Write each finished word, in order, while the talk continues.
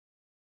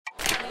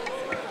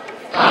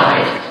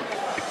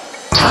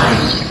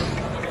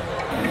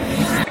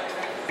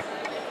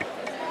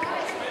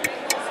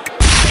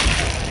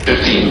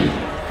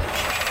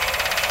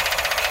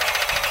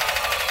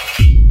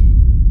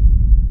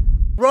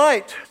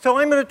So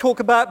I'm going to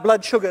talk about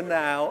blood sugar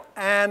now,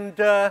 and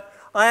I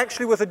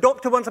actually was a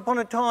doctor once upon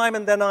a time,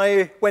 and then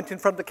I went in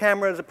front of the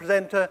camera as a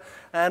presenter,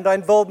 and I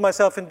involved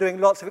myself in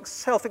doing lots of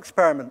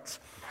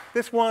self-experiments.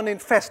 This one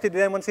infested,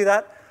 did anyone see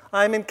that?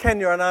 I'm in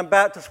Kenya, and I'm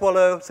about to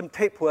swallow some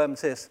tapeworms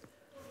here.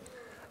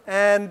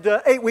 And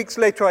 8 weeks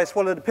later, I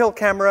swallowed a pill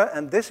camera,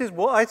 and this is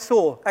what I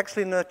saw,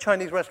 actually in a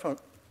Chinese restaurant.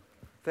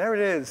 There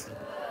it is.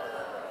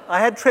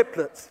 I had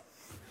triplets.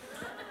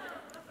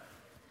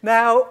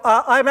 Now,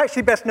 I'm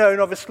actually best known,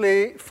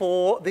 obviously,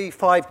 for the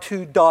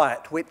 5-2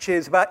 diet, which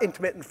is about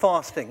intermittent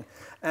fasting.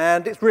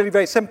 And it's really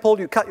very simple.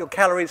 You cut your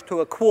calories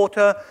to a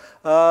quarter,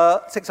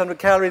 600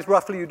 calories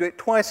roughly. You do it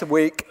twice a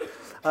week.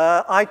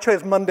 I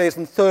chose Mondays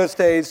and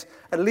Thursdays,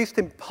 at least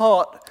in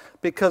part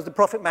because the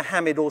Prophet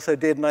Muhammad also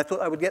did, and I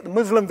thought I would get the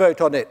Muslim vote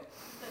on it.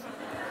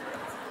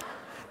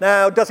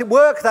 Now, does it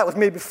work? That was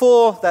me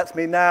before. That's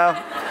me now.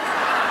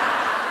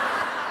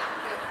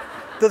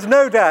 There's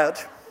no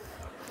doubt.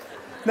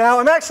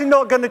 Now, I'm actually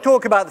not going to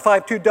talk about the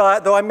 5-2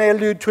 diet, though I may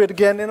allude to it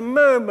again in a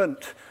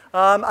moment.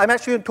 I'm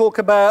actually going to talk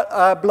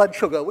about blood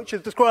sugar, which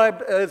is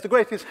described as the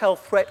greatest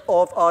health threat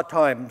of our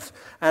times,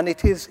 and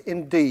it is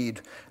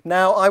indeed.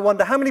 Now, I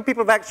wonder how many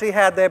people have actually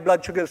had their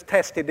blood sugars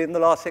tested in the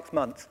last 6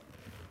 months?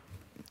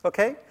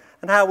 Okay?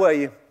 And how were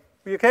you?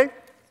 Were you okay?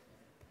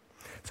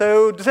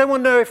 So, does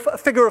anyone know if a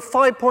figure of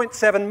 5.7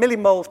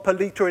 millimoles per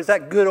liter, is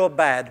that good or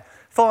bad?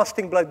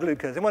 Fasting blood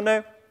glucose. Anyone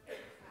know?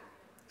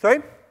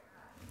 Sorry?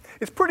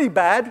 It's pretty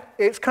bad.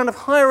 It's kind of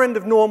higher end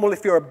of normal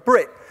if you're a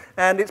Brit,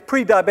 and it's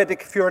pre-diabetic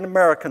if you're an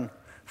American.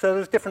 So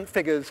there's different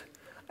figures.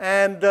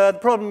 And the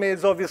problem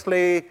is,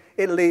 obviously,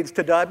 it leads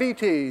to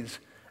diabetes.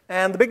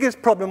 And the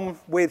biggest problem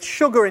with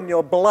sugar in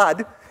your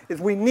blood is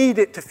we need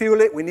it to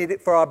fuel it. We need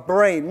it for our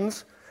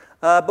brains.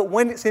 But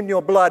when it's in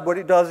your blood, what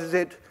it does is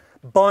it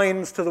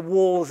binds to the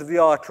walls of the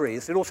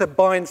arteries. It also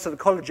binds to the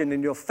collagen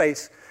in your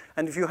face.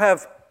 And if you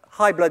have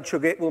high blood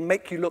sugar, it will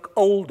make you look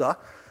older,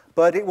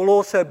 but it will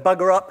also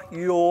bugger up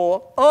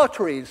your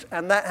arteries,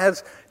 and that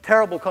has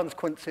terrible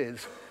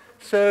consequences.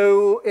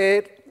 So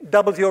it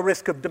doubles your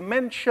risk of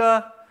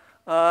dementia.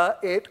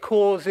 It's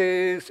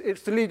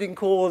the leading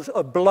cause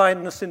of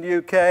blindness in the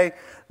UK,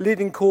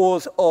 leading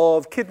cause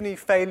of kidney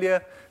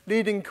failure,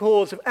 leading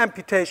cause of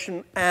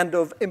amputation and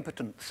of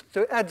impotence.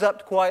 So it adds up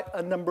to quite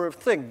a number of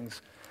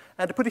things.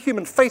 And to put a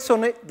human face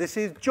on it, this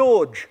is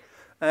George.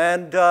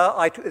 And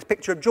I took this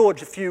picture of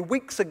George a few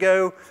weeks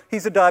ago.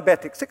 He's a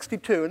diabetic,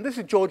 62, and this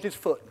is George's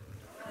foot.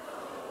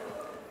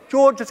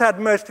 George has had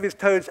most of his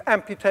toes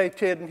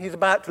amputated, and he's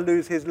about to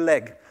lose his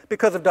leg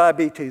because of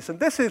diabetes.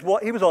 And this is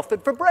what he was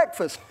offered for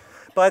breakfast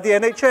by the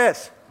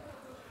NHS.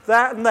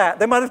 That and that.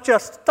 They might have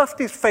just stuffed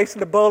his face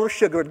in a bowl of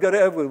sugar and got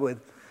it over with.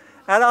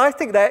 And I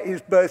think that is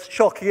both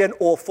shocking and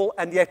awful,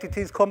 and yet it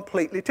is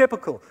completely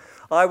typical.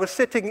 I was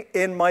sitting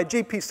in my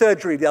GP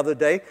surgery the other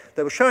day.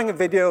 They were showing a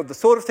video of the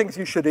sort of things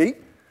you should eat.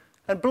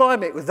 And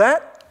blimey, it was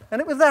that,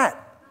 and it was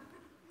that.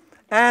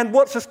 And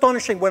what's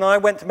astonishing, when I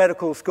went to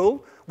medical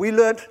school, we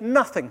learned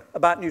nothing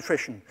about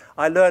nutrition.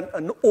 I learned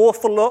an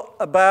awful lot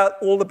about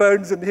all the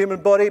bones in the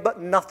human body,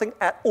 but nothing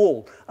at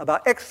all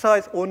about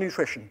exercise or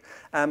nutrition.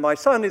 And my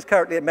son is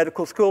currently at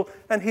medical school,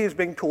 and he is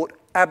being taught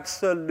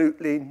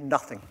absolutely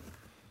nothing.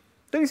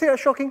 Don't you see how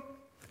shocking?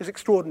 It's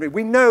extraordinary.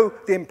 We know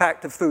the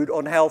impact of food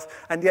on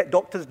health, and yet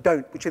doctors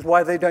don't, which is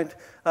why they don't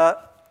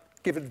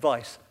give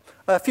advice.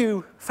 A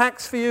few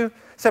facts for you.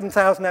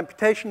 7,000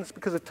 amputations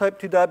because of type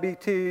 2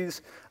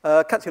 diabetes,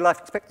 cuts your life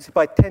expectancy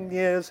by 10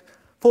 years,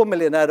 4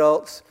 million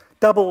adults,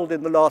 doubled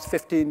in the last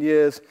 15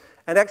 years,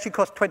 and actually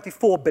cost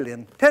 24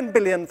 billion. 10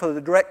 billion for the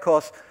direct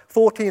costs,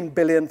 14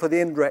 billion for the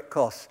indirect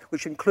costs,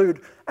 which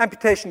include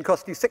amputation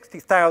cost you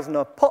 60,000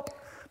 a pop,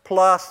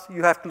 plus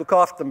you have to look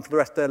after them for the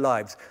rest of their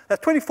lives.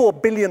 That's 24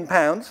 billion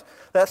pounds.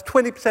 That's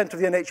 20% of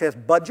the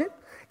NHS budget.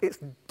 It's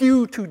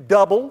due to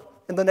double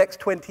in the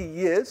next 20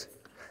 years.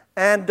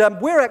 And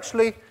we're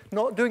actually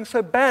not doing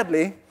so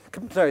badly.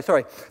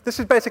 Sorry. This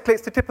is basically,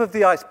 it's the tip of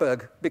the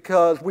iceberg,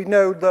 because we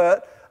know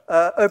that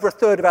over a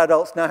third of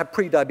adults now have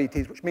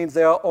pre-diabetes, which means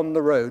they are on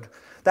the road.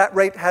 That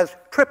rate has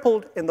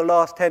tripled in the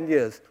last 10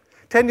 years.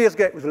 10 years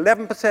ago, it was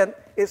 11%.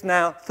 It's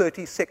now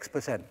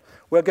 36%.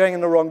 We're going in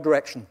the wrong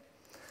direction.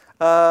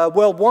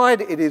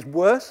 Worldwide, it is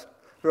worse.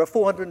 There are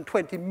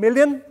 420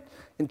 million.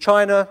 In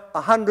China,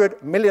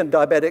 100 million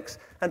diabetics,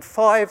 and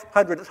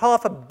 500, it's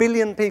 500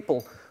 million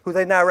people who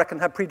they now reckon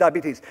have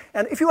pre-diabetes.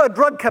 And if you're a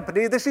drug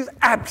company, this is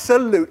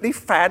absolutely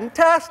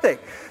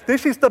fantastic.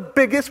 This is the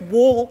biggest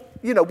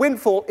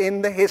windfall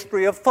in the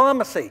history of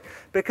pharmacy,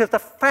 because the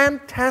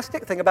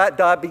fantastic thing about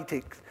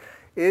diabetics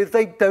is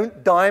they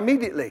don't die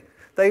immediately.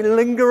 They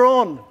linger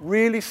on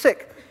really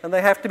sick, and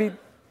they have to be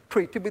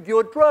treated with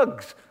your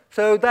drugs.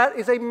 So that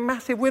is a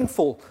massive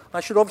windfall. I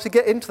should obviously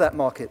get into that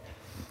market.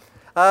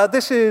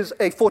 This is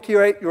a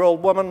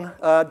 48-year-old woman,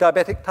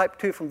 diabetic type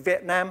 2 from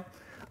Vietnam.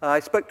 I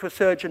spoke to a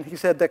surgeon. He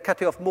said they're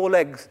cutting off more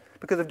legs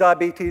because of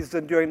diabetes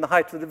than during the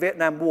height of the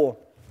Vietnam War.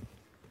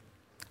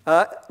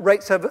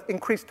 Rates have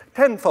increased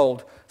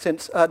tenfold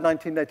since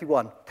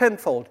 1981,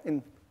 tenfold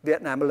in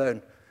Vietnam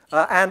alone.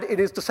 And it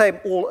is the same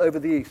all over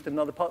the East and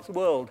other parts of the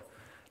world.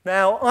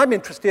 Now, I'm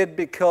interested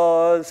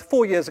because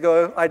 4 years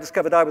ago, I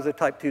discovered I was a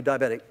type 2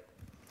 diabetic.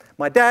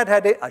 My dad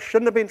had it. I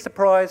shouldn't have been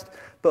surprised.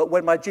 But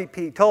when my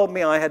GP told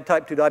me I had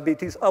type 2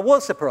 diabetes, I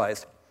was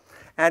surprised.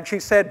 And she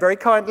said very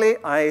kindly,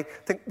 I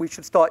think we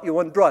should start you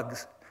on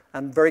drugs.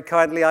 And very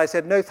kindly, I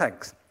said, no,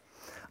 thanks.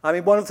 I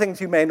mean, one of the things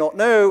you may not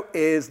know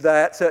is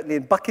that certainly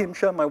in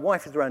Buckinghamshire, my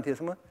wife is around here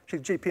somewhere,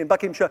 she's a GP in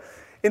Buckinghamshire.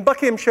 In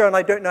Buckinghamshire, and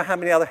I don't know how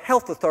many other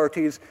health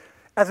authorities,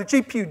 as a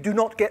GP, you do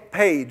not get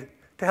paid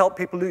to help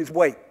people lose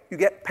weight. You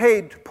get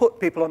paid to put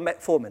people on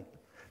metformin.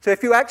 So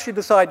if you actually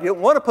decide you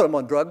don't want to put them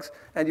on drugs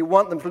and you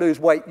want them to lose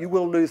weight, you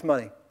will lose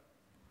money.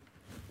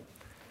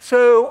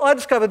 So I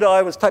discovered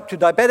I was type 2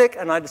 diabetic,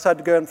 and I decided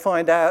to go and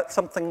find out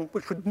something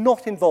which would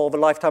not involve a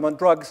lifetime on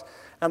drugs,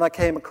 and I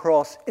came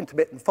across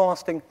intermittent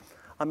fasting.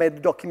 I made a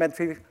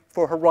documentary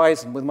for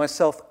Horizon with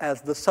myself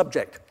as the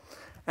subject.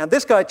 And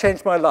this guy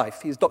changed my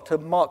life. He's Dr.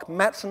 Mark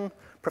Mattson,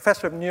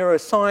 professor of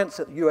neuroscience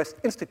at the US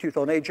Institute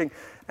on Aging,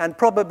 and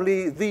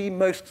probably the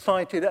most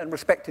cited and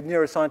respected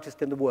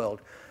neuroscientist in the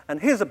world.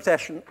 And his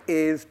obsession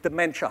is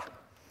dementia.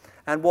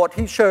 And what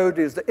he showed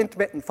is that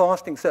intermittent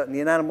fasting, certainly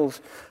in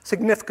animals,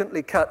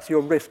 significantly cuts your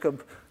risk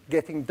of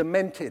getting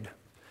demented.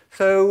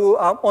 So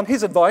on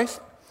his advice,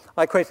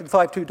 I created the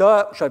 5-2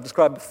 diet, which I've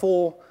described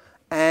before,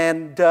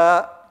 and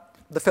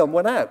the film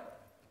went out.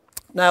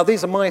 Now,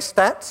 these are my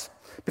stats.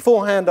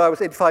 Beforehand, I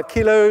was 85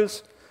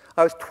 kilos.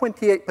 I was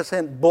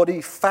 28%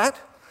 body fat.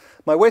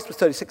 My waist was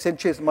 36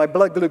 inches, and my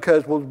blood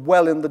glucose was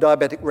well in the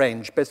diabetic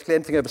range. Basically,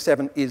 anything over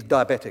 7 is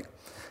diabetic.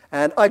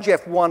 And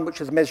IGF-1,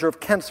 which is a measure of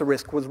cancer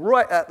risk, was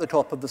right at the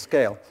top of the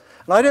scale.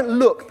 And I didn't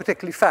look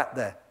particularly fat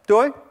there, do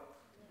I?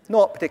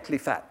 Not particularly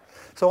fat.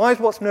 So I was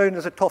what's known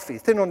as a toffee,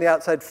 thin on the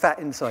outside, fat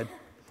inside.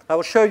 I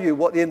will show you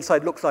what the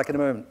inside looks like in a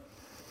moment.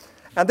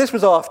 And this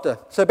was after.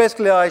 So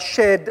basically, I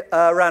shed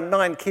around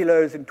 9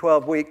 kilos in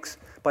 12 weeks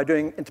by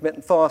doing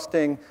intermittent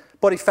fasting.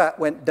 Body fat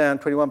went down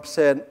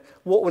 21%.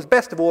 What was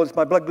best of all is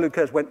my blood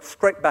glucose went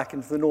straight back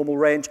into the normal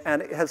range,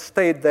 and it has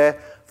stayed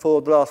there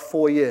for the last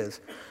 4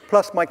 years.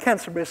 Plus, my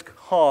cancer risk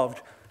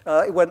halved.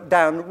 It went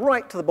down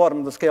right to the bottom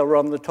of the scale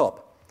rather than the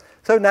top.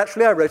 So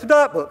naturally, I wrote a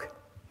diet book.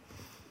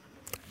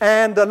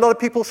 And a lot of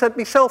people sent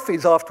me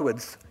selfies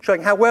afterwards,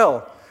 showing how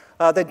well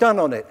they'd done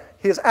on it.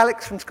 Here's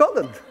Alex from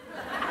Scotland.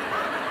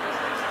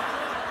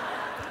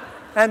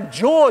 And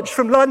George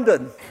from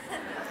London.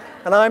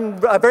 And I'm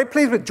very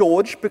pleased with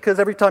George, because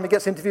every time he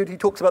gets interviewed, he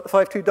talks about the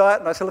 5-2 diet,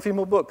 and I sell a few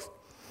more books.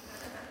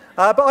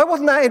 But I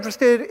wasn't that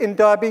interested in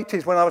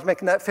diabetes when I was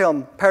making that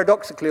film,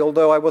 paradoxically,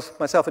 although I was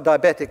myself a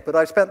diabetic. But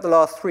I spent the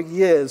last 3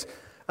 years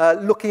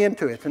looking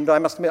into it, and I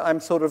must admit I'm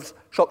sort of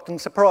shocked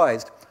and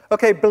surprised.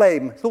 Okay,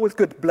 blame. It's always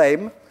good to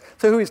blame.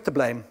 So who is to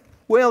blame?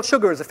 Well,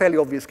 sugar is a fairly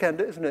obvious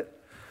candidate, isn't it?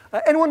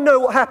 Anyone know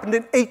what happened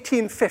in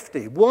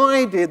 1850?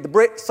 Why did the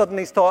Brits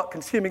suddenly start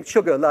consuming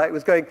sugar like it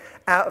was going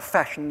out of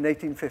fashion in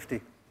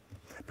 1850?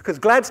 Because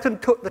Gladstone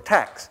took the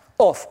tax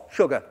off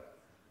sugar.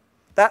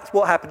 That's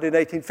what happened in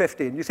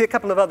 1850. And you see a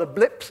couple of other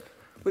blips,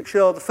 which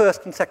are the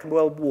First and Second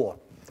World War.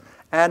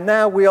 And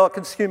now we are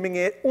consuming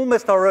it,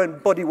 almost our own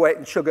body weight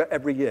in sugar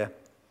every year.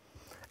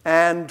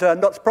 And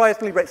not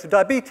surprisingly, rates of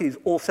diabetes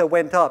also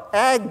went up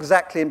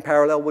exactly in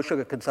parallel with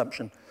sugar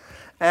consumption.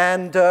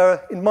 And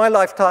in my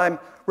lifetime,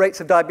 rates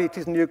of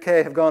diabetes in the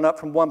UK have gone up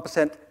from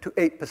 1% to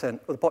 8%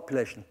 of the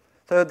population.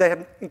 So they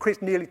have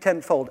increased nearly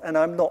tenfold, and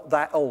I'm not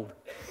that old.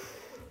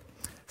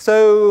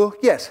 So,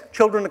 yes,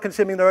 children are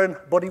consuming their own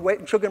body weight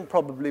in sugar, and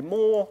probably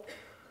more.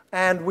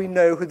 And we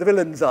know who the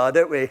villains are,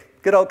 don't we?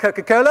 Good old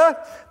Coca-Cola.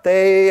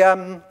 They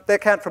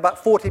account for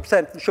about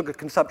 40% of sugar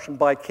consumption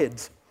by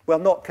kids. Well,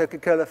 not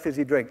Coca-Cola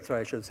fizzy drink,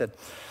 sorry, I should have said.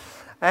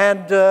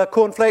 And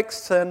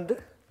cornflakes and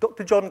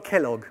Dr. John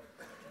Kellogg.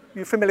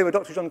 You familiar with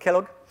Dr. John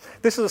Kellogg?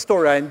 This is a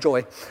story I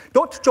enjoy.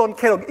 Dr. John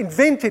Kellogg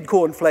invented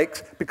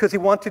cornflakes because he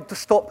wanted to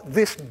stop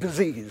this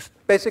disease.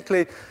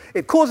 Basically,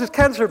 it causes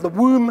cancer of the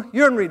womb,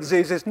 urinary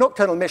diseases,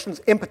 nocturnal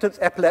emissions, impotence,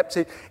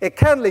 epilepsy. It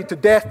can lead to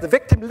death. The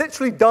victim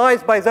literally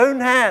dies by his own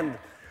hand.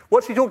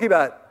 What's he talking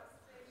about?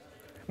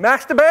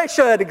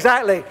 Masturbation,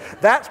 exactly.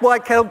 That's why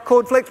Kellogg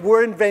cornflakes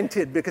were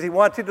invented, because he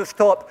wanted to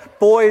stop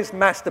boys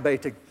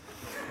masturbating.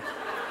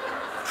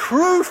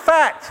 True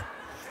fact.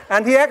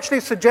 And he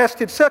actually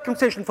suggested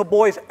circumcision for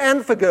boys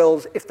and for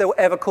girls if they were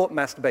ever caught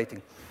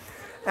masturbating.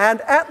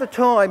 And at the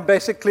time,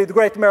 basically, the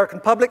great American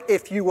public,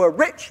 if you were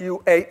rich,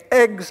 you ate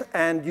eggs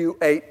and you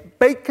ate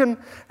bacon,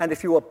 and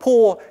if you were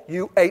poor,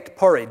 you ate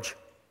porridge.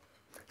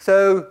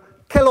 So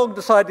Kellogg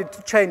decided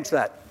to change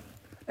that.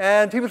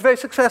 And he was very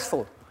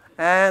successful.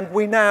 And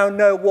we now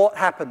know what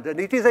happened. And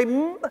it is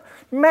a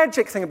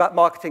magic thing about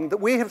marketing that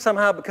we have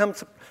somehow become,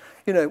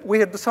 we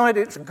have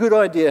decided it's a good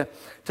idea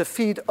to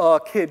feed our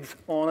kids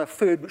on a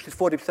food which is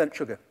 40%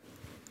 sugar.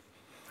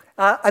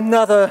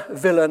 Another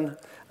villain,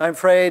 I'm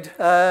afraid,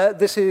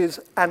 this is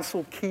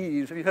Ansel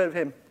Keys. Have you heard of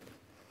him?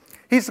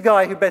 He's the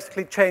guy who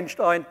basically changed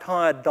our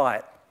entire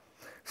diet.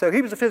 So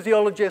he was a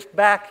physiologist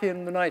back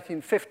in the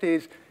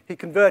 1950s. He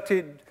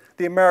converted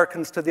the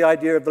Americans to the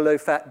idea of the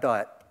low-fat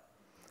diet.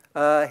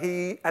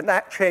 And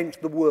that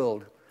changed the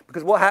world.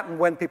 Because what happened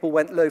when people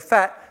went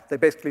low-fat, they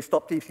basically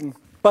stopped eating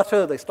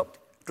butter, they stopped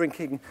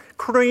drinking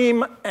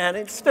cream, and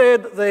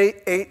instead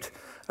they ate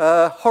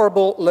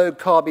horrible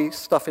low-carby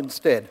stuff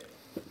instead.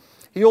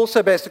 He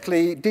also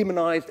basically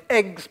demonized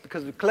eggs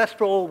because of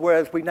cholesterol,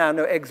 whereas we now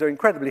know eggs are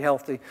incredibly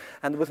healthy,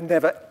 and there was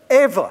never,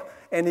 ever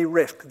any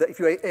risk that if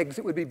you ate eggs,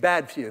 it would be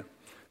bad for you.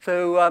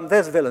 So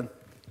there's a villain.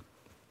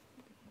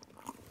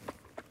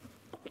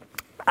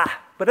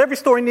 But every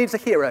story needs a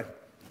hero.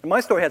 And my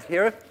story has a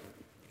hero,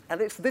 and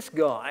it's this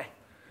guy,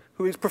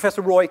 who is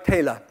Professor Roy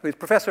Taylor, who is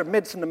Professor of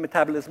Medicine and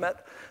Metabolism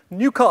at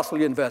Newcastle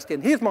University.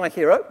 And he's my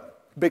hero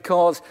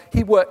because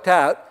he worked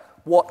out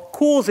what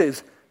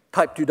causes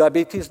type 2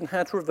 diabetes and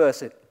how to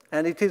reverse it.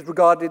 And it is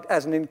regarded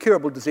as an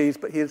incurable disease,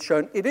 but he has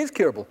shown it is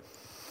curable.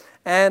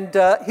 And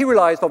he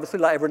realized, obviously,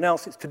 like everyone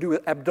else, it's to do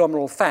with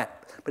abdominal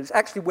fat, but it's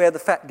actually where the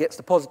fat gets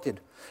deposited.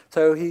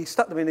 So he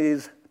stuck them in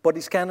his body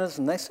scanners,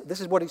 and this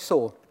is what he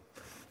saw.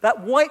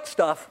 That white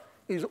stuff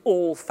is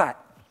all fat.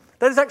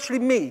 That is actually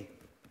me.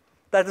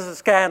 That is a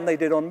scan they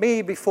did on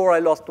me before I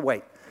lost the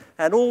weight.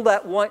 And all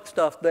that white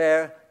stuff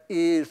there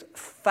is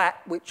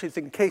fat which is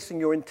encasing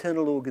your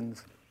internal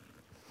organs.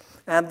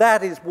 And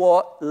that is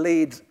what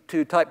leads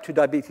to type 2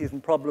 diabetes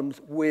and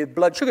problems with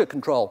blood sugar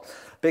control.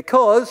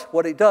 Because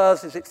what it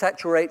does is it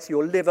saturates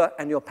your liver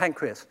and your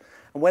pancreas.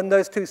 And when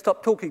those two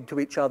stop talking to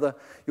each other,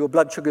 your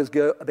blood sugars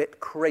go a bit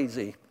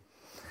crazy.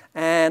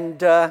 And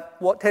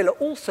what Taylor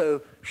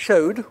also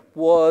showed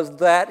was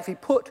that if he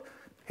put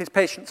his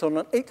patients on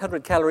an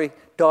 800-calorie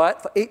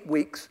diet for 8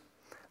 weeks,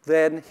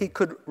 then he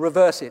could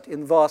reverse it in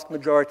the vast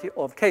majority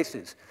of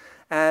cases.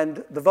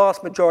 And the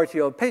vast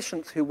majority of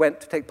patients who went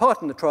to take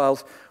part in the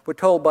trials were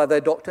told by their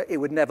doctor it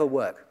would never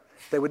work.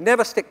 They would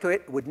never stick to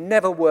it, it would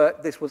never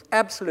work. This was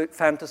absolute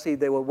fantasy.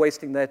 They were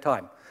wasting their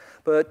time.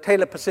 But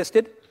Taylor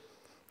persisted,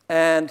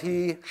 and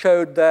he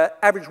showed the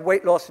average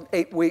weight loss in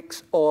 8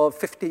 weeks of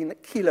 15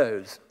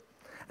 kilos.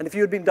 And if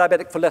you had been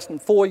diabetic for less than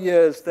 4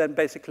 years, then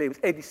basically it was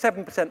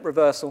 87%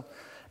 reversal,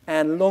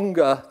 and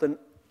longer than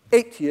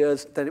 8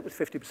 years, then it was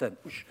 50%,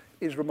 which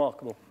is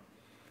remarkable.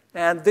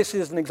 And this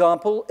is an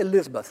example,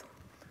 Elizabeth,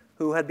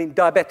 who had been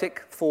diabetic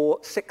for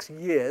 6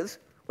 years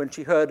when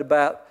she heard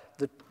about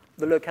the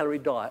low-calorie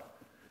diet.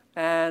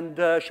 And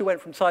she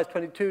went from size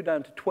 22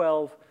 down to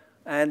 12,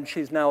 and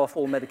she's now off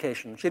all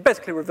medication. She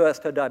basically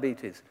reversed her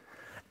diabetes.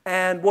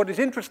 And what is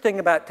interesting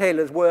about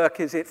Taylor's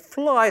work is it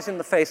flies in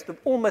the face of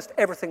almost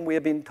everything we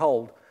have been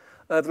told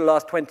over the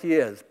last 20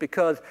 years,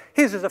 because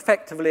his is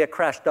effectively a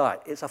crash diet.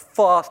 It's a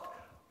fast,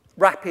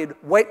 rapid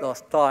weight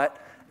loss diet,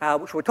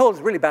 which we're told is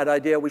a really bad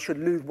idea. We should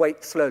lose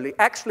weight slowly.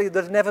 Actually,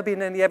 there's never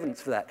been any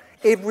evidence for that.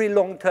 Every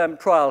long-term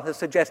trial has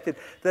suggested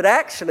that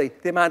actually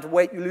the amount of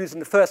weight you lose in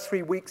the first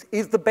 3 weeks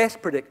is the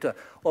best predictor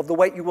of the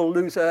weight you will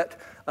lose at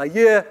a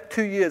year,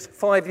 2 years,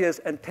 5 years,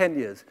 and 10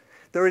 years.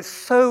 There is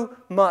so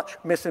much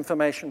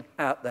misinformation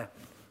out there.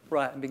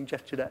 Right, I'm being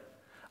gestured at.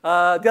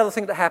 The other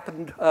thing that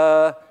happened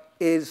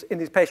is in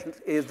these patients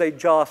is they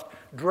just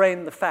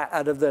drain the fat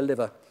out of their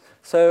liver.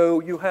 So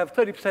you have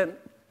 30%,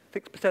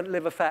 6%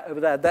 liver fat over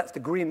there. That's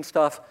the green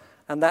stuff,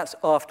 and that's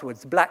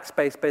afterwards. The black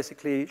space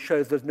basically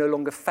shows there's no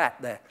longer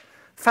fat there.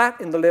 Fat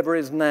in the liver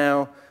is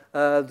now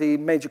the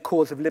major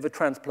cause of liver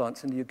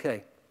transplants in the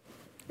UK.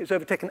 It's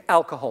overtaken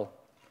alcohol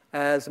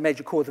as a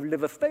major cause of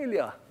liver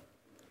failure.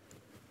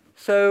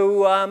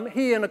 So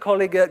he and a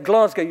colleague at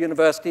Glasgow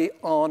University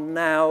are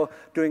now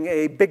doing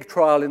a big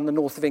trial in the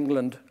north of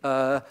England,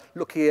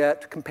 looking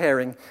at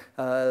comparing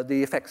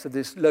the effects of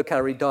this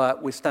low-calorie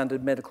diet with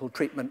standard medical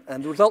treatment.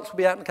 And the results will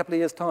be out in a couple of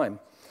years' time.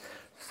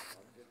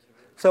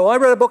 So I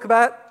wrote a book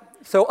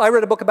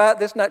about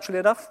this, naturally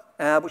enough,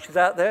 which is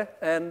out there.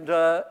 And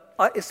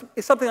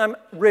it's something I'm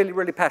really,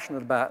 really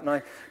passionate about, and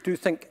I do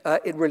think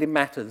it really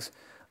matters.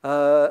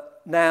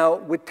 Now,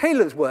 with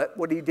Taylor's work,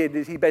 what he did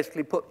is he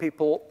basically put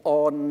people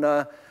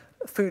on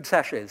food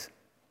sachets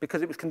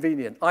because it was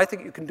convenient. I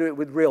think you can do it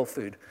with real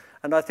food.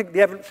 And I think the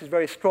evidence is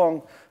very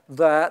strong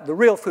that the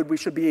real food we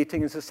should be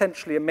eating is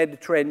essentially a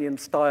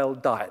Mediterranean-style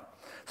diet.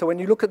 So when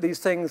you look at these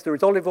things, there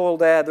is olive oil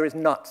there is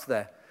nuts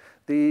there.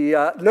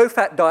 The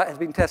low-fat diet has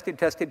been tested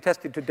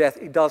to death.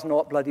 It does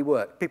not bloody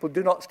work. People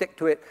do not stick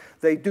to it.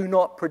 They do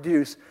not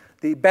produce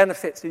the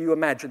benefits that you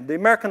imagine. The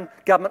American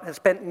government has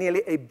spent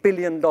nearly $1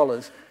 billion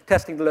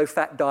testing the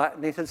low-fat diet,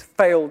 and it has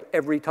failed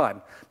every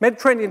time.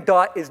 Mediterranean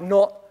diet is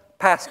not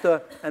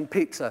pasta and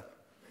pizza.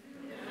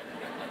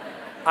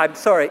 I'm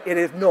sorry, it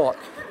is not.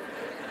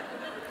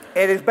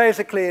 It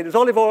is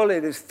olive oil,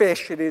 it is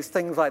fish, it is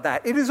things like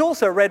that. It is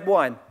also red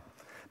wine,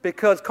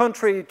 because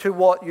contrary to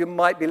what you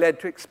might be led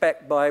to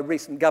expect by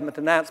recent government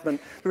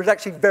announcement, there is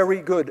actually very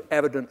good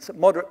evidence that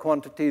moderate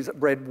quantities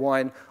of red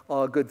wine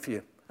are good for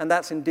you. And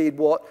that's indeed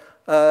what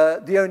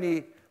the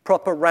only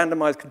proper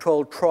randomized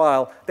controlled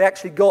trial, they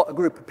actually got a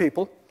group of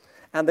people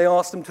and they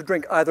asked them to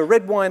drink either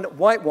red wine,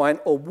 white wine,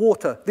 or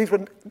water. These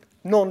were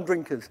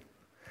non-drinkers.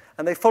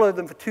 And they followed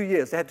them for 2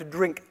 years. They had to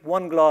drink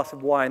 1 glass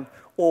of wine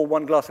or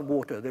 1 glass of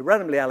water. They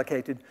randomly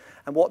allocated.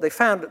 And what they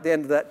found at the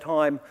end of that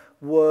time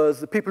was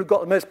the people who got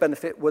the most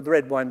benefit were the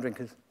red wine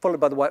drinkers, followed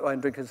by the white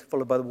wine drinkers,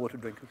 followed by the water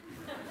drinkers.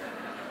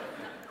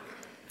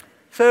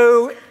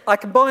 So I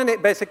combine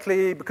it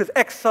basically because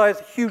exercise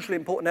is a hugely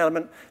important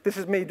element. This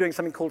is me doing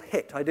something called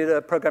HIT. I did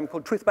a program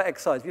called Truth About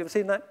Exercise. Have you ever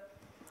seen that?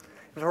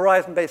 It was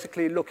Horizon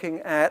basically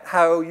looking at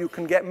how you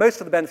can get most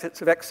of the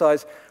benefits of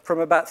exercise from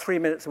about 3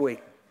 minutes a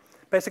week.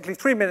 Basically,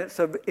 3 minutes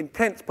of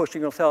intense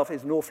pushing yourself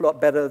is an awful lot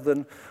better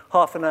than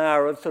half an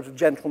hour of sort of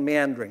gentle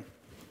meandering.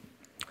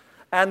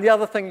 And the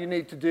other thing you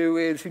need to do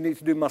is you need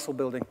to do muscle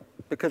building,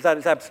 because that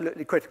is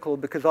absolutely critical,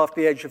 because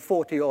after the age of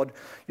 40-odd,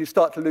 you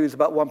start to lose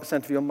about 1%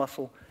 of your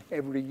muscle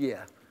every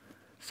year.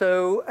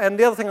 So, and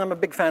the other thing I'm a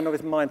big fan of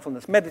is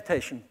mindfulness,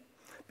 meditation,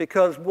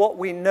 because what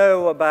we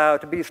know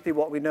about obesity,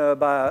 what we know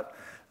about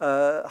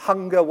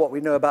hunger, what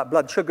we know about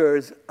blood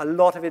sugars, a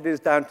lot of it is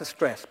down to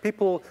stress.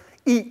 People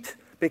eat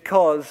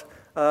because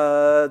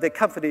they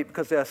comfort eat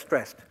because they're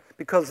stressed,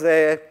 because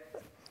they're,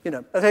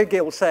 as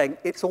Gail was saying,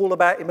 it's all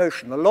about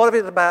emotion. A lot of it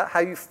is about how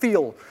you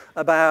feel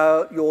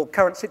about your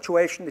current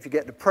situation. If you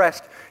get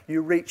depressed,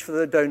 you reach for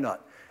the donut.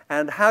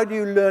 And how do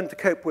you learn to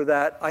cope with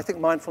that? I think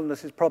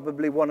mindfulness is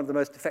probably one of the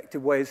most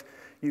effective ways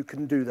you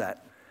can do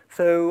that.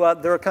 So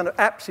there are kind of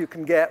apps you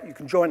can get. You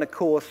can join a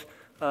course.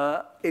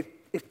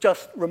 It's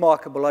just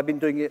remarkable. I've been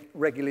doing it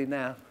regularly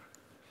now.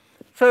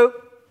 So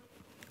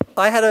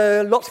I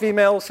had lots of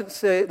emails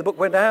since the book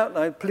went out.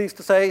 I'm pleased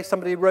to say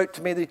somebody wrote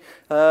to me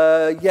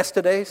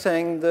yesterday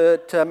saying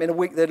that in a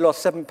week they'd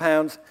lost 7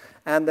 pounds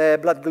and their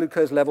blood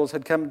glucose levels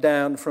had come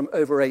down from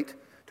over 8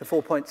 to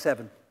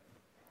 4.7.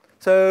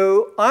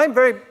 So I'm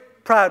very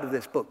proud of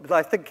this book because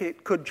I think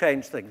it could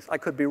change things. I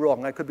could be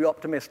wrong. I could be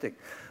optimistic.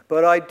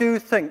 But I do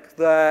think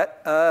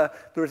that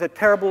there is a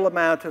terrible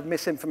amount of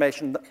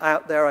misinformation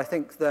out there. I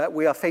think that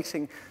we are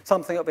facing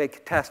something of a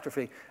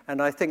catastrophe.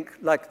 And I think,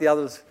 like the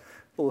others,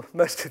 or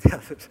most of the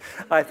others,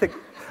 I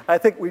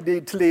think we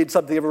need to lead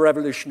something of a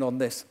revolution on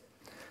this.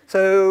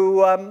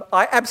 So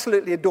I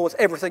absolutely endorse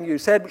everything you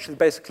said, which is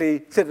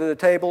basically sit at a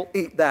table,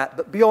 eat that.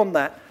 But beyond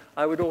that,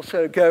 I would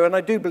also go, and I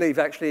do believe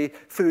actually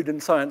food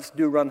and science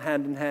do run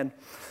hand in hand.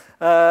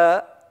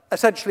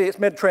 Essentially, it's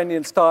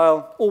Mediterranean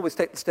style, always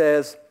take the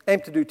stairs,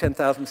 aim to do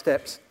 10,000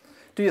 steps,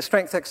 do your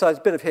strength exercise,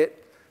 bit of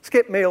HIT,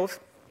 skip meals,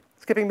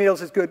 skipping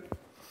meals is good,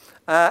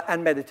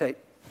 and meditate.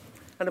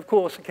 And of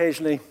course,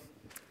 occasionally,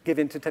 give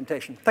in to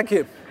temptation. Thank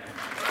you.